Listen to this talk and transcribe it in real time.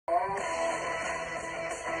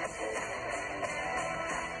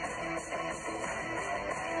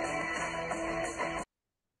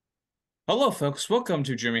Hello, folks. Welcome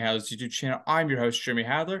to Jeremy Hadler's YouTube channel. I'm your host, Jeremy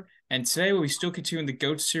Hadler, and today we'll be still continuing the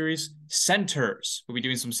GOAT series, Centers. We'll be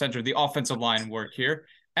doing some the offensive line work here,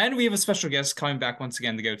 and we have a special guest coming back once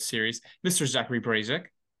again, the GOAT series, Mr. Zachary Brazic.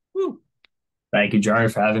 Woo! Thank you, Jeremy,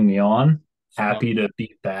 for having me on. Oh, Happy to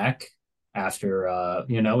be back after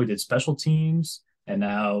we did special teams and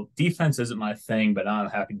now defense isn't my thing, but I'm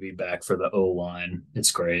happy to be back for the O line.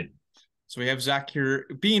 It's great. so we have Zach here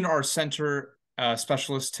being our center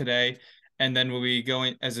specialist today, and then we'll be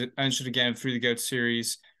going, as I mentioned again, through the GOAT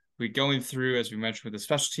series. We're going through, as we mentioned, with the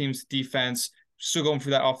special teams, defense, still going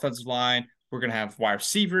through that offensive line. We're going to have wide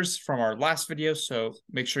receivers from our last video, so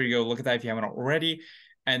make sure you go look at that if you haven't already.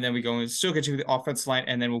 And then we go and still get to the offensive line,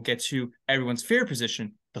 and then we'll get to everyone's favorite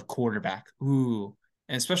position, the quarterback. Ooh.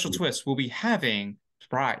 And special twist, we'll be having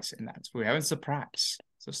surprise in that. We're having surprise.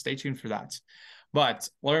 So stay tuned for that. But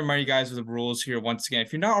let me remind you guys of the rules here once again.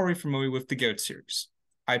 If you're not already familiar with the GOAT series,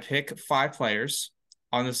 I pick 5 players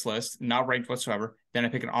on this list, not ranked whatsoever. Then I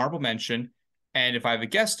pick an honorable mention. And if I have a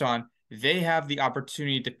guest on, they have the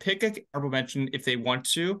opportunity to pick an honorable mention if they want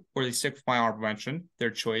to, or they stick with my honorable mention,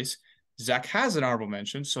 their choice. Zach has an honorable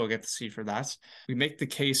mention, so I'll get to see for that. We make the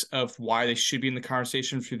case of why they should be in the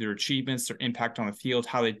conversation through their achievements, their impact on the field,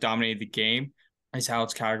 how they dominated the game, is how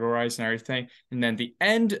it's categorized and everything. And then the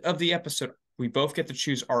end of the episode, we both get to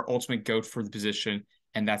choose our ultimate GOAT for the position,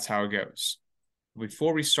 and that's how it goes.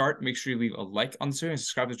 Before we start, make sure you leave a like on the video and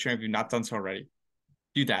subscribe to the channel if you've not done so already.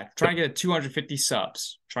 Do that. Try and get 250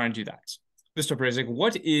 subs. Try and do that. Mr. Brazic,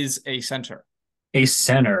 what is a center? A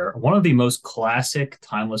center, one of the most classic,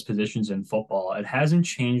 timeless positions in football. It hasn't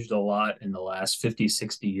changed a lot in the last 50,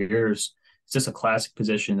 60 years. It's just a classic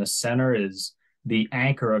position. The center is the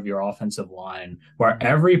anchor of your offensive line, where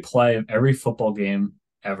every play of every football game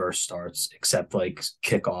ever starts, except like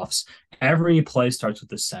kickoffs. Every play starts with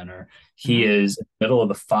the center. He is in the middle of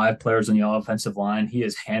the 5 players on the offensive line. He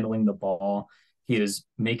is handling the ball. He is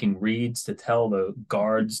making reads to tell the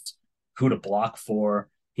guards who to block for.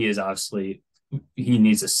 He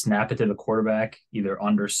needs to snap it to the quarterback, either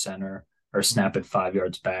under center or snap it 5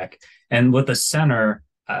 yards back. And with the center,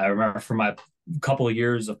 I remember from my couple of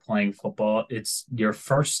years of playing football, it's your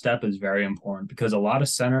first step is very important because a lot of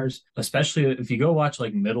centers, especially if you go watch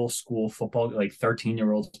like middle school football, like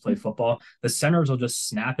 13-year-olds play football, the centers will just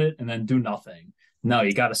snap it and then do nothing. No,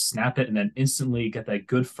 you got to snap it and then instantly get that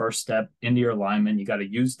good first step into your lineman. You got to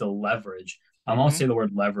use the leverage. I'm going to say the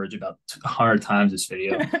word leverage about 100 times this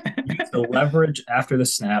video. Use the leverage after the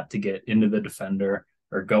snap to get into the defender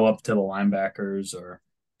or go up to the linebackers or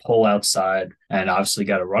pull outside. And obviously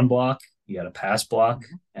got a run block, you got a pass block,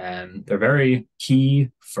 and they're very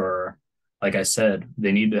key for, like I said,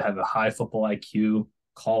 they need to have a high football IQ,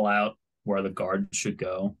 call out where the guard should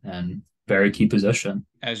go, and very key position.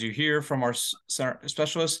 As you hear from our center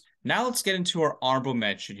specialist, now let's get into our honorable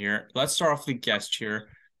mention here. Let's start off the guest here,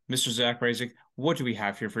 Mr. Zach Brazic. What do we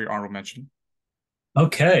have here for your honorable mention?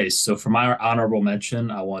 Okay, so for my honorable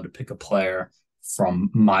mention, I wanted to pick a player from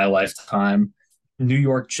my lifetime, New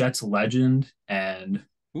York Jets legend and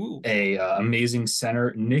Ooh. a amazing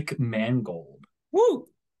center, Nick Mangold. Woo.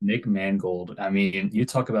 Nick Mangold. I mean, you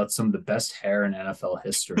talk about some of the best hair in NFL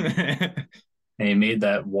history. And he made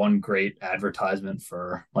that one great advertisement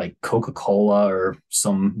for like Coca-Cola or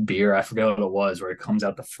some beer. I forget what it was, where it comes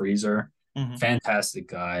out the freezer. Fantastic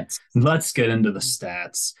guy. Let's get into the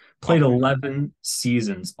stats. Played 11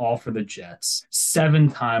 seasons, all for the Jets.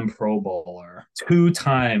 7-time Pro Bowler,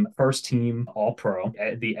 2-time first team All Pro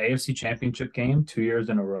at the AFC Championship game 2 years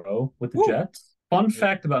in a row with the Woo. Jets. Fun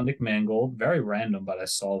fact about Nick Mangold, very random, but I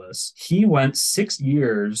saw this. He went 6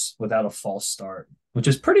 years without a false start, which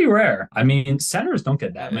is pretty rare. I mean, centers don't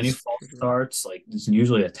get that many false starts. Like, it's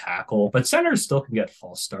usually a tackle, but centers still can get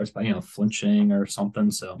false starts by, flinching or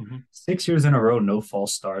something. So 6 years in a row, no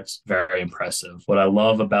false starts. Very impressive. What I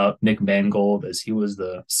love about Nick Mangold is he was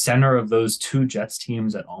the center of those 2 Jets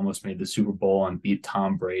teams that almost made the Super Bowl and beat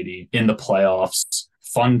Tom Brady in the playoffs.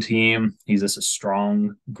 Fun team. He's just a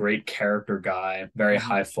strong, great character guy, very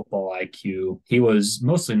high football IQ. He was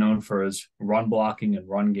mostly known for his run blocking and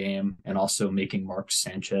run game, and also making Mark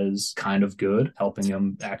Sanchez kind of good, helping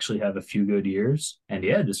him actually have a few good years. And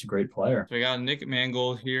yeah, just a great player. So we got Nick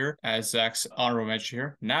Mangold here as Zach's honorable mention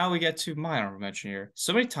here. Now we get to my honorable mention here.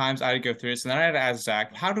 So many times I had to go through this, and then I had to ask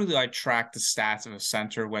Zach, how do I track the stats of a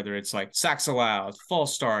center, whether it's like sacks allowed,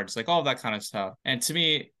 false starts, like all that kind of stuff. And to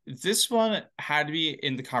me, this one had to be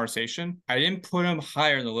in the conversation. I didn't put him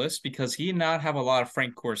higher in the list because he did not have a lot of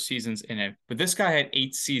Frank Gore seasons in him. But this guy had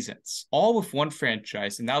 8 seasons, all with one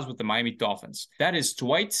franchise, and that was with the Miami Dolphins. That is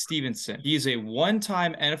Dwight Stevenson. He is a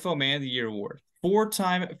 1-time NFL Man of the Year award.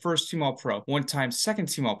 four-time first-team All-Pro, one-time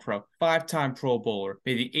second-team All-Pro, five-time Pro Bowler,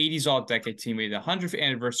 made the 80s All-Decade team, made the 100th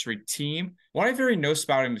anniversary team. What I very noticed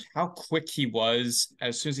about him is how quick he was.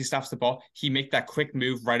 As soon as he stops the ball, he make that quick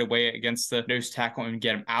move right away against the nose tackle and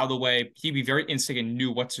get him out of the way. He'd be very instinct and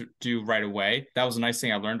knew what to do right away. That was a nice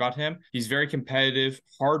thing I learned about him. He's very competitive,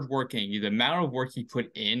 hardworking. The amount of work he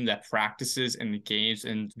put in the practices and the games,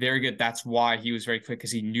 and very good. That's why he was very quick,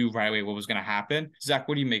 because he knew right away what was going to happen. Zach,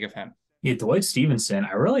 what do you make of him? Yeah, Dwight Stevenson,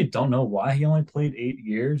 I really don't know why he only played 8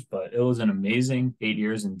 years, but it was an amazing 8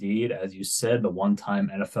 years indeed. As you said, the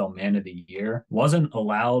one-time NFL Man of the Year. Wasn't a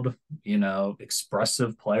loud,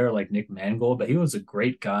 expressive player like Nick Mangold, but he was a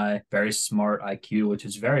great guy, very smart IQ, which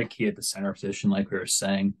is very key at the center position, like we were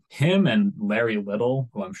saying. Him and Larry Little,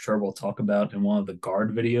 who I'm sure we'll talk about in one of the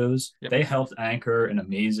guard videos, They helped anchor an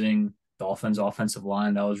amazing Dolphins offensive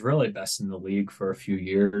line that was really best in the league for a few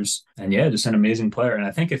years. And yeah, just an amazing player. And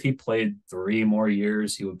I think if he played 3 more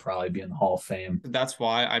years, he would probably be in the Hall of Fame. That's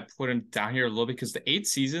why I put him down here a little bit, because the 8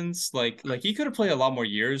 seasons, like he could have played a lot more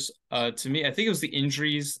years. To me, I think it was the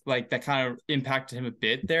injuries that kind of impacted him a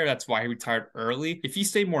bit there. That's why he retired early. If he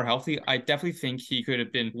stayed more healthy, I definitely think he could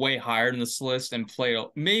have been way higher in this list and played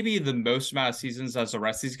maybe the most amount of seasons as the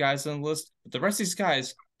rest of these guys on the list. But the rest of these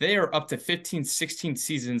guys, they are up to 15, 16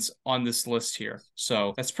 seasons on this list here.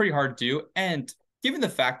 So that's pretty hard to do. And given the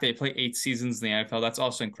fact they play 8 seasons in the NFL, that's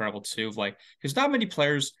also incredible too. There's not many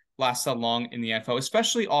players last that long in the NFL,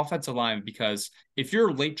 especially offensive line, because if you're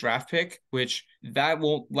a late draft pick, which that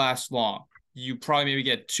won't last long, you probably maybe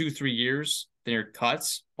get 2-3 years, then you're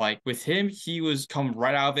cuts. With him, he was come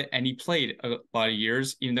right out of it, and he played a lot of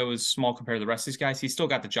years, even though it was small compared to the rest of these guys. He still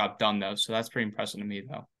got the job done though. So that's pretty impressive to me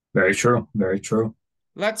though. Very true. Very true.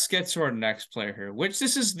 Let's get to our next player here, which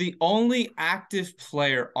this is the only active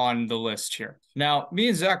player on the list here. Now, me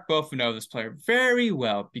and Zach both know this player very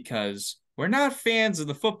well, because we're not fans of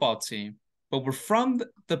the football team, but we're from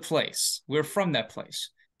the place. We're from that place.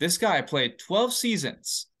 This guy played 12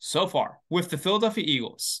 seasons so far with the Philadelphia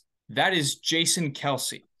Eagles. That is Jason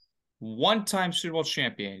Kelce, one-time Super Bowl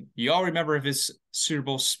champion. You all remember his Super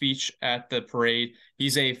Bowl speech at the parade.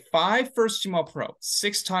 He's a 5 first-team All-Pro,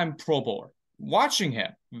 6-time Pro Bowler. Watching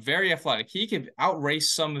him, very athletic. He could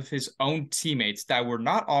outrace some of his own teammates that were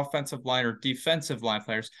not offensive line or defensive line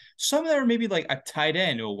players. Some of them were maybe like a tight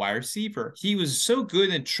end or a wide receiver. He was so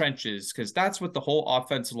good in trenches, because that's what the whole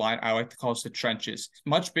offensive line, I like to call it, the trenches.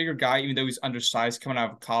 Much bigger guy, even though he's undersized coming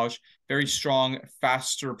out of college. Very strong,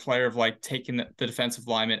 faster player of taking the defensive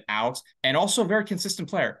lineman out. And also a very consistent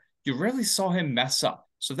player. You rarely saw him mess up.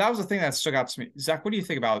 So that was the thing that stuck out to me. Zach, what do you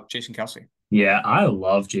think about Jason Kelce? Yeah, I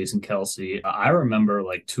love Jason Kelce. I remember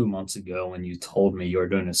 2 months ago when you told me you were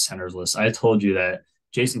doing a centers list, I told you that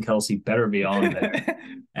Jason Kelce better be on there.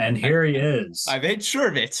 And here he is. I made sure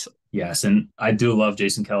of it. Yes, and I do love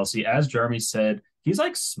Jason Kelce. As Jeremy said, he's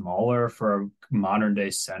smaller for a modern day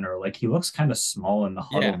center. He looks kind of small in the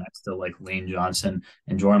huddle next to Lane Johnson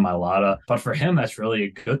and Jordan Mailata. But for him, that's really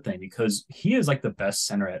a good thing, because he is the best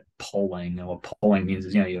center at pulling. And what pulling means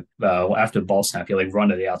is, you after the ball snap, you run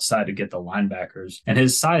to the outside to get the linebackers. And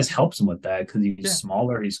his size helps him with that, because he's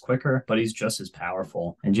smaller, he's quicker, but he's just as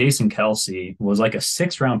powerful. And Jason Kelce was a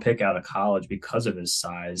 6th-round pick out of college because of his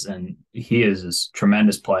size. And he is this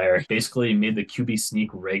tremendous player. Basically made the QB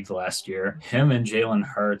sneak rigged last year. Him and Jalen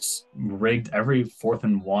Hurts rigged every 4th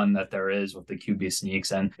and 1 that there is with the QB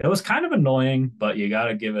sneaks. And it was kind of annoying, but you got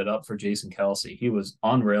to give it up for Jason Kelce. He was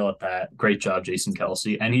unreal at that. Great job, Jason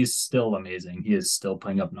Kelce. And he's still amazing. He is still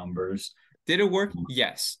putting up numbers. Did it work?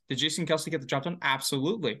 Yes. Did Jason Kelce get the job done?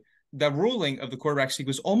 Absolutely. The ruling of the quarterback league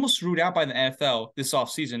was almost ruled out by the NFL this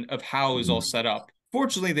offseason of how it was all set up.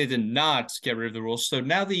 Fortunately, they did not get rid of the rules, so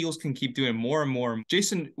now the Eagles can keep doing more and more.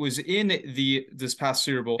 Jason was in this past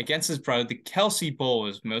Super Bowl against his brother, the Kelce Bowl,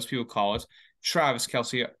 as most people call it. Travis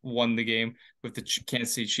Kelce won the game with the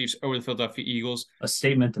Kansas City Chiefs over the Philadelphia Eagles. A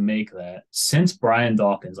statement to make that since Brian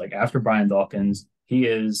Dawkins, after Brian Dawkins, he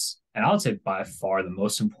is, and I would say by far, the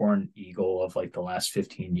most important Eagle of the last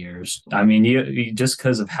 15 years. I mean, he just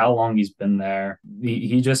because of how long he's been there,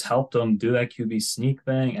 he just helped him do that QB sneak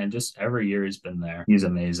thing. And just every year he's been there. He's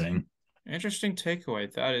amazing. Interesting takeaway.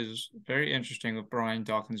 That is very interesting with Brian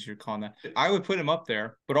Dawkins, you're calling that. I would put him up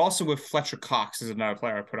there, but also with Fletcher Cox is another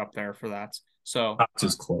player I put up there for that. So Cox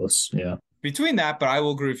is close, yeah. Between that, but I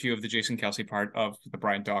will agree with you of the Jason Kelce part of the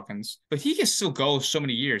Brian Dawkins. But he can still go so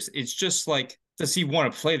many years. It's just does he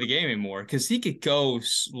want to play the game anymore? Because he could go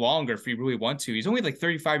longer if he really wants to. He's only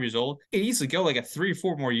 35 years old. He needs to go a 3 or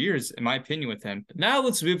 4 more years, in my opinion, with him. Now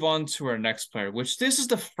let's move on to our next player, which this is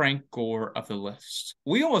the Frank Gore of the list.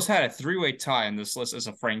 We almost had a 3-way tie in this list as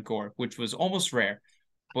a Frank Gore, which was almost rare.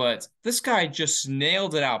 But this guy just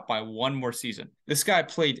nailed it out by one more season. This guy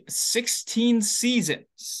played 16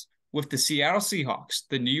 seasons with the Seattle Seahawks,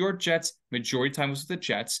 the New York Jets, majority time was with the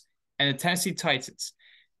Jets, and the Tennessee Titans.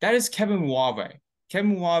 That is Kevin Muave.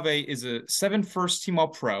 Kevin Muave is a 7 first-team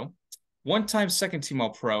All-Pro, 1-time second-team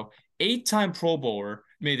All-Pro, 8-time Pro Bowler,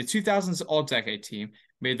 made the 2000s All-Decade team,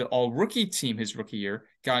 made the All-Rookie team his rookie year,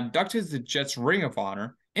 got inducted to the Jets Ring of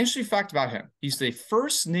Honor. Interesting fact about him, he's the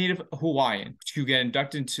first native Hawaiian to get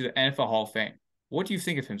inducted into the NFL Hall of Fame. What do you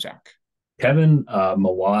think of him, Zach? Kevin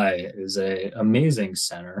Mawai is a amazing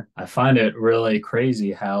center. I find it really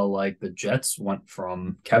crazy how like the Jets went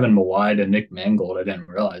from Kevin Mawai to Nick Mangold. I didn't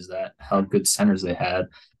realize that how good centers they had.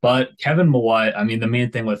 But Kevin Mawai, I mean, the main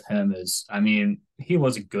thing with him is, I mean, he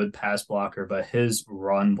was a good pass blocker, but his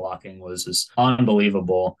run blocking was just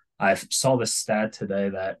unbelievable. I saw the stat today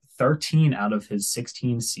that 13 out of his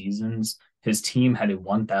 16 seasons his team had a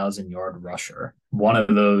 1,000-yard rusher. One of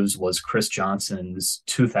those was Chris Johnson's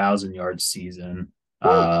 2,000-yard season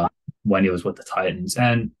when he was with the Titans.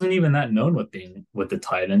 And wasn't even that known with being with the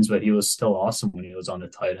Titans, but he was still awesome when he was on the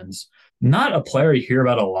Titans. Not a player you hear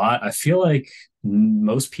about a lot. I feel like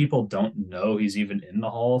most people don't know he's even in the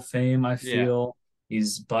Hall of Fame, I feel. Yeah.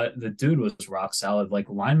 But the dude was rock solid. Like,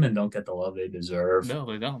 linemen don't get the love they deserve. No,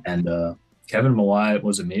 they don't. And Kevin Mawai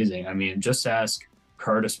was amazing. I mean, just ask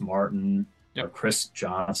Curtis Martin or Chris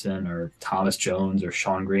Johnson or Thomas Jones or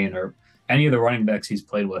Sean Green or any of the running backs he's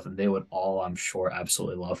played with, and they would all, I'm sure,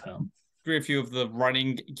 absolutely love him. Agree with you of the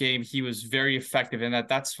running game. He was very effective in that.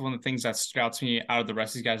 That's one of the things that scouts me out of the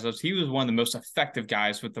rest of these guys. He was one of the most effective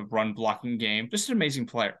guys with the run blocking game. Just an amazing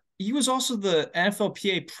player. He was also the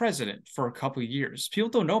NFLPA president for a couple of years. People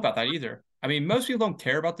don't know about that either. I mean, most people don't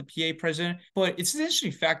care about the PA president, but it's an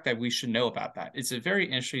interesting fact that we should know about that. It's a very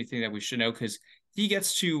interesting thing that we should know because he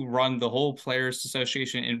gets to run the whole Players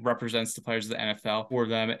Association and represents the players of the NFL for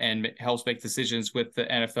them and helps make decisions with the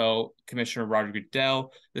NFL Commissioner Roger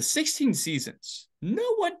Goodell. The 16 seasons,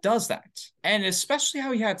 no one does that. And especially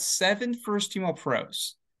how he had 7 first-team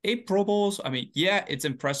All-Pros. 8 Pro Bowls. I mean, yeah, it's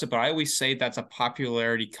impressive, but I always say that's a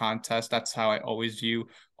popularity contest. That's how I always view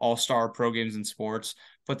all-star pro games in sports.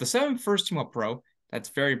 But the 7 first-team All-Pro, that's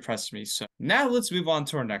very impressive to me. So now let's move on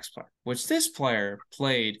to our next player, which this player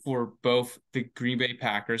played for both the Green Bay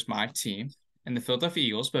Packers, my team, and the Philadelphia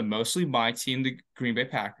Eagles, but mostly my team, the Green Bay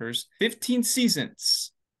Packers. 15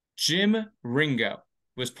 seasons. Jim Ringo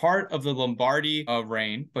was part of the Lombardi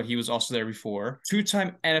reign, but he was also there before.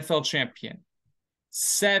 2-time NFL champion.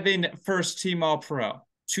 7 first-team All-Pro.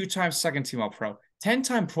 2-time second-team All-Pro.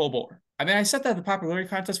 10-time Pro Bowler. I mean, I said that in the popularity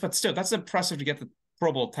contest, but still, that's impressive to get the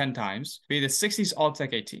Pro Bowl 10 times, made the 60s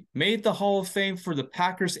All-Decade team, made the Hall of Fame for the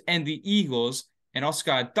Packers and the Eagles, and also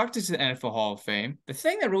got inducted to the NFL Hall of Fame. The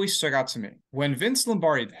thing that really stuck out to me, when Vince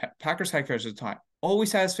Lombardi, the Packers head coach at the time,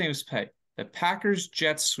 always had his famous play, the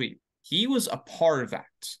Packers-Jets sweep, he was a part of that.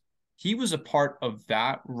 He was a part of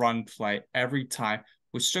that run play every time,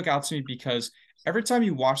 which stuck out to me because every time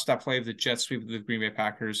you watch that play of the jet sweep of the Green Bay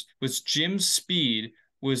Packers, was Jim's speed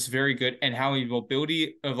was very good, and how his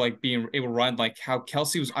mobility of like being able to run, like how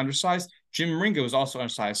Kelsey was undersized, Jim Ringo was also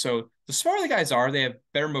undersized. So the smarter the guys are, they have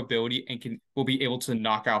better mobility and will be able to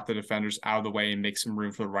knock out the defenders out of the way and make some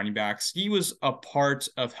room for the running backs. He was a part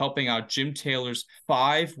of helping out Jim Taylor's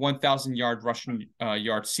 5 1,000-yard rushing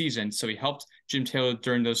yard season. So he helped Jim Taylor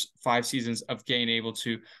during those 5 seasons of getting able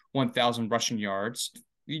to 1,000 rushing yards.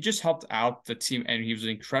 He just helped out the team, and he was an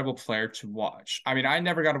incredible player to watch. I mean, I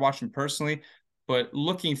never got to watch him personally, but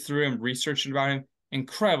looking through him, researching about him,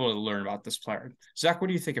 incredible to learn about this player. Zach, what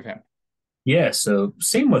do you think of him? Yeah, so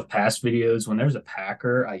same with past videos. When there's a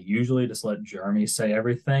Packer, I usually just let Jeremy say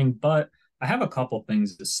everything, but I have a couple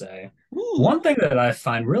things to say. Ooh. One thing that I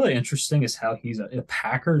find really interesting is how he's a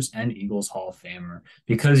Packers and Eagles Hall of Famer,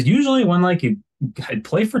 because usually when like I'd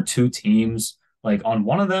play for 2 teams, like on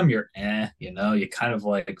one of them, you kind of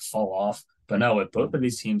like fall off. But no, with both of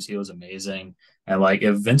these teams, he was amazing. And like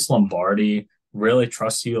if Vince Lombardi really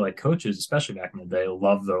trusts you, like coaches, especially back in the day,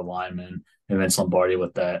 love their linemen. And Vince Lombardi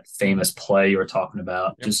with that famous play you were talking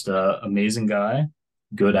about, just an amazing guy.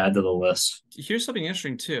 Good add to the list. Here's something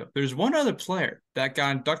interesting too. There's one other player that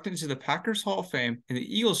got inducted into the Packers Hall of Fame and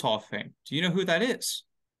the Eagles Hall of Fame. Do you know who that is?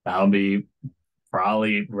 That would be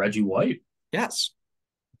probably Reggie White. Yes.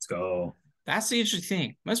 Let's go. That's the interesting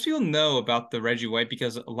thing. Most people know about the Reggie White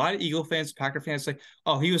because a lot of Eagle fans, Packer fans say,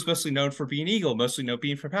 oh, he was mostly known for being Eagle, mostly known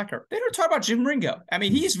being for Packer. They don't talk about Jim Ringo. I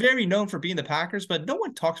mean, he's very known for being the Packers, but no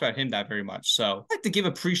one talks about him that very much. So I like to give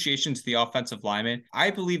appreciation to the offensive linemen. I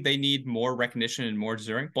believe they need more recognition and more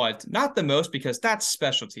deserving, but not the most because that's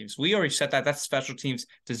special teams. We already said that. That's special teams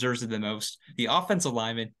deserves it the most. The offensive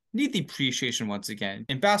lineman need the appreciation once again.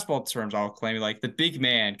 In basketball terms, I'll claim like the big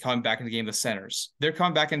man coming back in the game, the centers. They're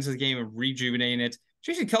coming back into the game and rejuvenating it.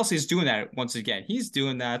 Jason Kelce is doing that once again. He's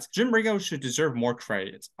doing that. Jim Ringo should deserve more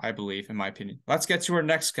credit, I believe, in my opinion. Let's get to our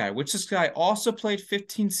next guy, which this guy also played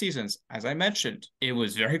 15 seasons. As I mentioned, it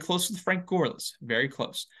was very close with Frank Gore list. Very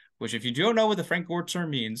close. Which, if you don't know what the Frank Gore term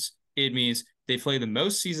means, it means they play the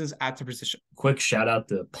most seasons at the position. Quick shout out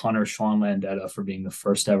to punter Sean Landeta for being the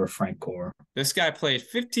first ever Frank Gore. This guy played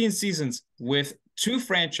 15 seasons with two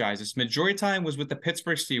franchises. Majority of time was with the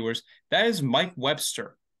Pittsburgh Steelers. That is Mike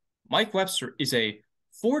Webster. Mike Webster is a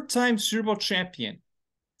 4-time Super Bowl champion,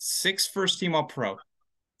 6 first-team All-Pro,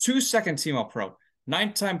 2 second-team All-Pro,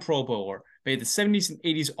 9-time Pro Bowler, made the 70s and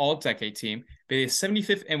 80s All-Decade team, made the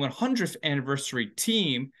 75th and 100th anniversary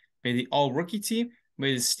team, made the All-Rookie team,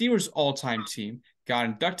 made the Steelers all-time team, got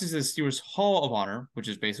inducted to the Steelers Hall of Honor, which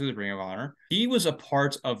is basically the Ring of Honor. He was a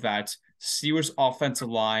part of that Steelers offensive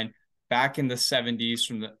line back in the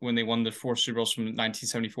 70s when they won the 4 Super Bowls from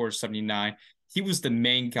 1974 to 79. He was the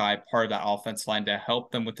main guy, part of that offensive line to help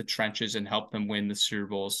them with the trenches and help them win the Super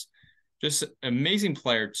Bowls. Just amazing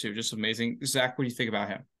player, too. Just amazing. Zach, what do you think about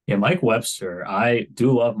him? Yeah, Mike Webster. I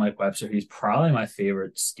do love Mike Webster. He's probably my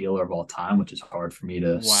favorite Steeler of all time, which is hard for me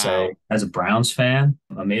to say. As a Browns fan,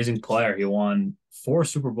 amazing player. He won 4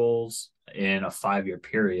 Super Bowls in a 5-year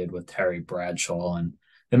period with Terry Bradshaw and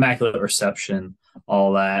Immaculate Reception,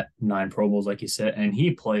 all that, 9 Pro Bowls, like you said. And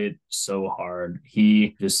he played so hard.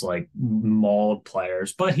 He just like mauled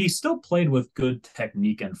players, but he still played with good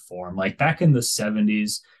technique and form. Like back in the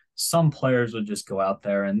 70s, some players would just go out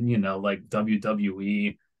there and, like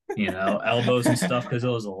WWE, elbows and stuff because it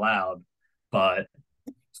was allowed. But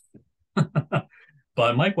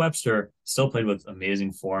but Mike Webster still played with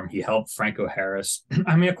amazing form. He helped Franco Harris.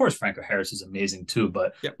 I mean, of course, Franco Harris is amazing too,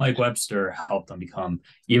 but yep. Mike Webster helped him become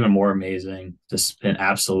even more amazing. Just an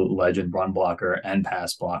absolute legend, run blocker and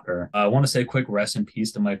pass blocker. I want to say a quick rest in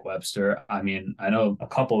peace to Mike Webster. I mean, I know a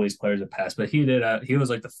couple of these players have passed, but he was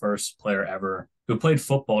like the first player ever who played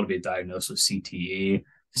football to be diagnosed with CTE.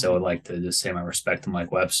 So I'd like to just say my respect to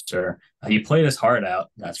Mike Webster. He played his heart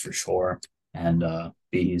out, that's for sure. And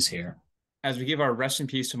he's here. As we give our rest in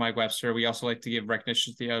peace to Mike Webster, we also like to give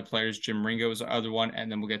recognition to the other players. Jim Ringo is the other one,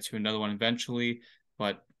 and then we'll get to another one eventually.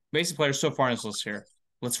 But basic players so far in this list here.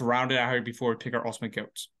 Let's round it out here before we pick our ultimate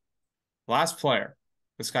GOAT. Last player.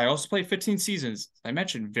 This guy also played 15 seasons. I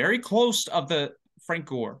mentioned very close of the Frank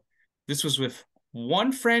Gore. This was with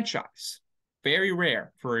one franchise. Very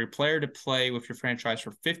rare for a player to play with your franchise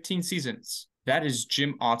for 15 seasons. That is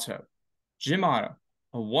Jim Otto. Jim Otto,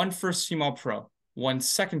 a 1 first-team All-Pro, 1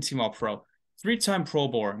 second-team All-Pro, 3-time Pro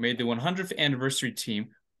Bowler, made the 100th anniversary team,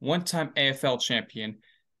 1-time AFL champion,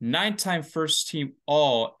 9-time first-team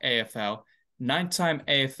All-AFL, 9-time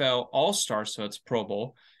AFL All-Star, so it's Pro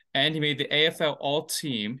Bowl, and he made the AFL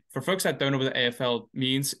All-Team. For folks that don't know what the AFL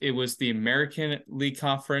means, it was the American League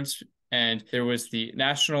Conference, and there was the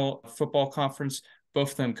National Football Conference,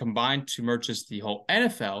 both of them combined to merge as the whole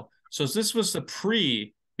NFL. So this was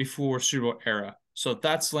the before Super Bowl era. So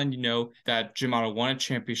that's letting you know that Jim Otto won a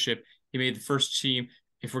championship. He made the first team.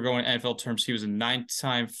 If we're going NFL terms, he was a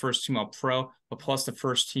 9-time first-team All-Pro, but plus the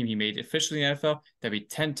first team he made officially in the NFL, that'd be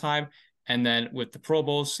 10-time. And then with the Pro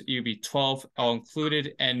Bowls, you'd be 12 all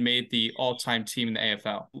included and made the all-time team in the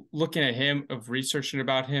AFL. Looking at him, of researching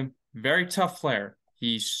about him, very tough player.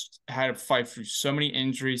 He had to fight through so many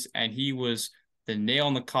injuries, and he was the nail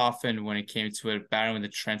in the coffin when it came to it, battling in the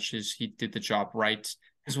trenches. He did the job right.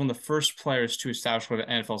 He's one of the first players to establish what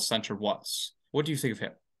an NFL center was. What do you think of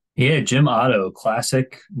him? Yeah, Jim Otto,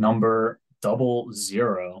 classic number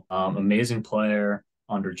 00. Amazing player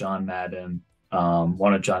under John Madden.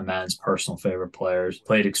 One of John Madden's personal favorite players.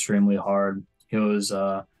 Played extremely hard. He was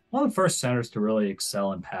one of the first centers to really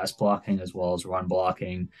excel in pass blocking as well as run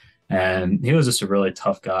blocking. And he was just a really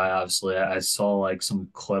tough guy, obviously. I saw like some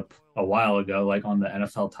clip a while ago, like on the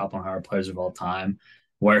NFL Top 100 Players of All Time,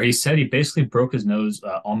 where he said he basically broke his nose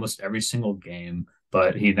almost every single game,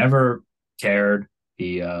 but he never cared.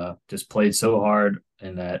 He just played so hard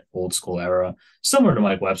in that old school era. Similar to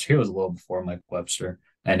Mike Webster. He was a little before Mike Webster.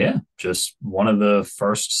 And yeah, just one of the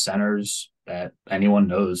first centers that anyone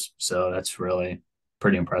knows. So that's really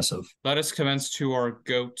pretty impressive. Let us commence to our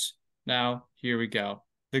GOAT. Now, here we go.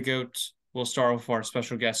 The GOAT. We'll start with our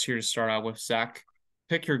special guest here to start out with. Zach,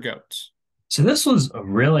 pick your GOAT. So this was a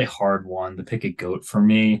really hard one to pick a GOAT for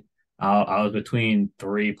me. I was between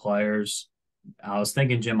 3 players. I was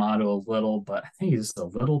thinking Jim Otto a little, but I think he's a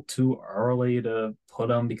little too early to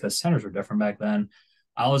put him because centers were different back then.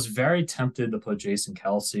 I was very tempted to put Jason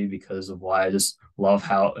Kelce because of why I just love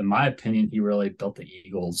how, in my opinion, he really built the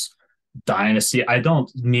Eagles. dynasty. I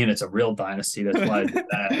don't mean it's a real dynasty. That's why I did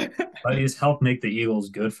that. But he's helped make the Eagles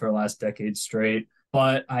good for the last decade straight.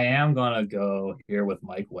 But I am gonna go here with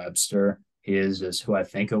Mike Webster. He is just who I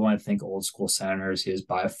think of when I think old school centers. He is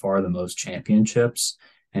by far the most championships,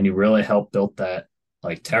 and he really helped build that,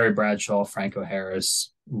 like Terry Bradshaw, Franco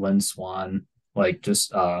Harris, Lynn Swan, like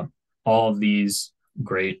just all of these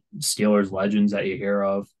great Steelers legends that you hear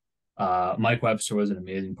of. Mike Webster was an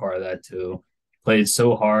amazing part of that too. Played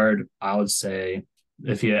so hard. I would say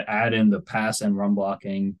if you add in the pass and run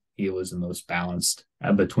blocking, he was the most balanced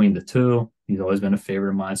between the two. He's always been a favorite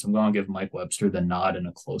of mine. So I'm going to give Mike Webster the nod in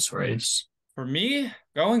a close race. For me,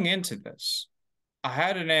 going into this, I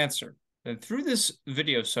had an answer. And through this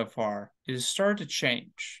video so far, it has started to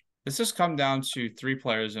change. This has come down to three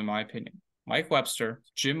players, in my opinion: Mike Webster,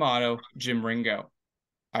 Jim Otto, Jim Ringo.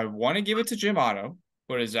 I want to give it to Jim Otto,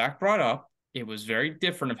 but as Zach brought up, it was very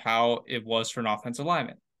different of how it was for an offensive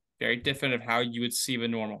lineman. Very different of how you would see the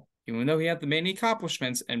normal. Even though he had the many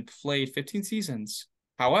accomplishments and played 15 seasons.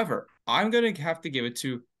 However, I'm going to have to give it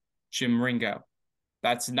to Jim Ringo.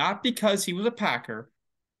 That's not because he was a Packer.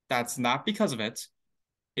 That's not because of it.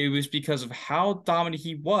 It was because of how dominant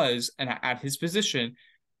he was and at his position.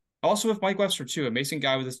 Also with Mike Webster, too, amazing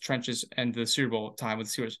guy with his trenches and the Super Bowl time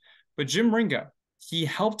with the Steelers. But Jim Ringo, he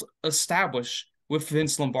helped establish with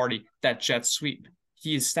Vince Lombardi that jet sweep.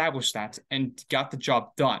 He established that and got the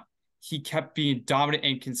job done. He kept being dominant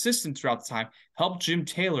and consistent throughout the time, helped Jim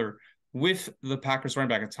Taylor with the Packers running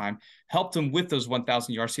back at the time, helped him with those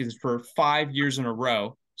 1,000-yard seasons for 5 years in a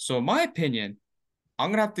row. So in my opinion, I'm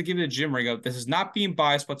going to have to give it to Jim Ringo. This is not being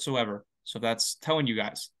biased whatsoever. So that's telling you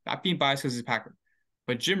guys, not being biased because he's a Packer.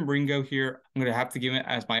 But Jim Ringo here, I'm going to have to give it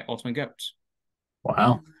as my ultimate GOAT.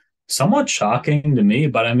 Wow. Somewhat shocking to me,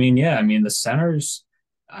 but I mean, yeah, I mean, the centers,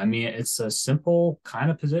 I mean, it's a simple kind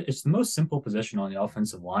of position. It's the most simple position on the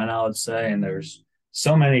offensive line, I would say. And there's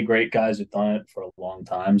so many great guys who've done it for a long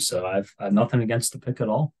time. So I have nothing against the pick at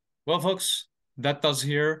all. Well, folks, that does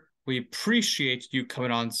here. We appreciate you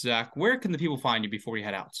coming on, Zach. Where can the people find you before we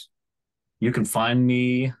head out? You can find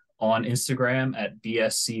me on Instagram at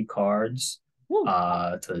BSC Cards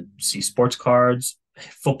to see sports cards,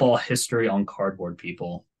 football history on cardboard,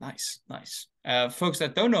 people. Nice, nice. Folks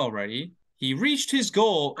that don't know already, he reached his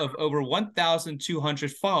goal of over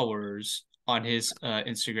 1,200 followers on his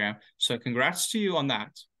Instagram. So congrats to you on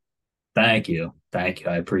that. Thank you. Thank you.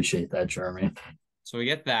 I appreciate that, Jeremy. So we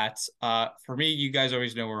get that. For me, you guys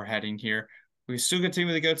always know where we're heading here. We still continue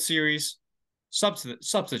with the GOAT series. Sub to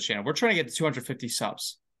the channel. We're trying to get to 250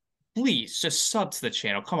 subs. Please, just sub to the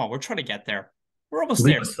channel. Come on, we're trying to get there. We're almost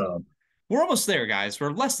there. We're almost there, guys.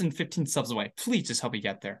 We're less than 15 subs away. Please just help me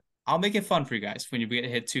get there. I'll make it fun for you guys when you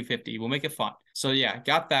hit 250. We'll make it fun. So yeah,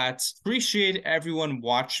 got that. Appreciate everyone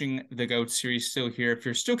watching the GOAT series still here. If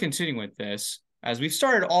you're still continuing with this, as we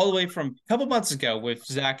started all the way from a couple months ago with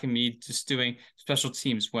Zach and me just doing special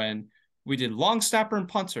teams when we did long snapper and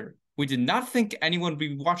punter. We did not think anyone would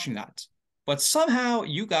be watching that. But somehow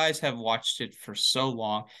you guys have watched it for so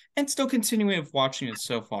long and still continuing with watching it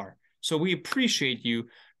so far. So we appreciate you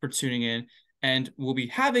for tuning in. And we'll be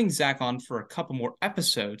having Zach on for a couple more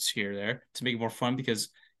episodes here there to make it more fun because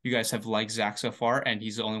you guys have liked Zach so far. And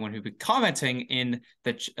he's the only one who's been commenting in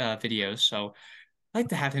the videos. So I'd like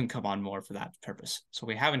to have him come on more for that purpose. So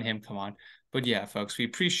we're having him come on. But yeah, folks, we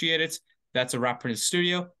appreciate it. That's a wrap for the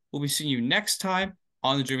studio. We'll be seeing you next time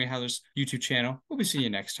on the Dreaming Howlers YouTube channel. We'll be seeing you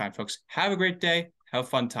next time, folks. Have a great day. Have a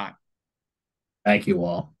fun time. Thank you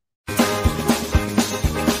all.